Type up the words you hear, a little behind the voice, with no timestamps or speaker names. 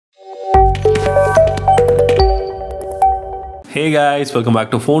Hey guys, welcome back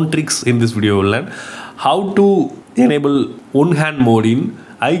to Phone Tricks. In this video, we'll learn how to enable one hand mode in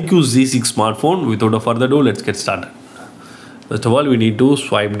IQOO Z6 smartphone. Without a further ado, let's get started. First of all, we need to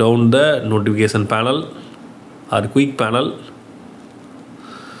swipe down the notification panel or quick panel.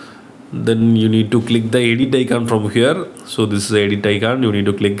 Then you need to click the edit icon from here. So this is the edit icon. You need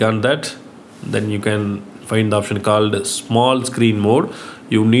to click on that. Then you can find the option called small screen mode.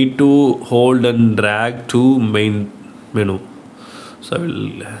 You need to hold and drag to main menu. So I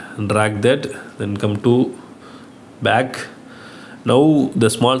will drag that, then come to back. Now the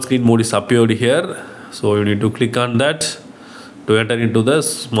small screen mode is appeared here, so you need to click on that to enter into the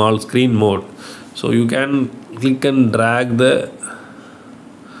small screen mode. So you can click and drag the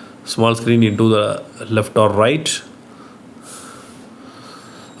small screen into the left or right.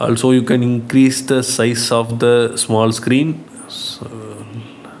 Also you can increase the size of the small screen. So,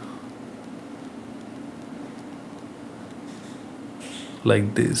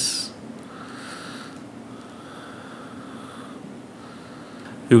 like this.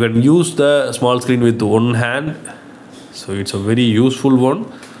 You can use the small screen with one hand, so it's a very useful one.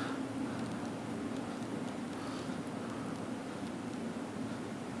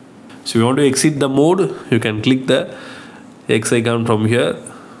 So you want to exit the mode, you can click the X icon from here,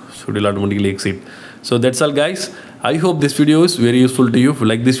 so it will automatically exit. So that's all guys. I hope this video is very useful to you. If you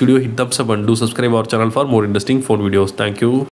like this video, hit thumbs up and do subscribe our channel for more interesting phone videos. Thank you.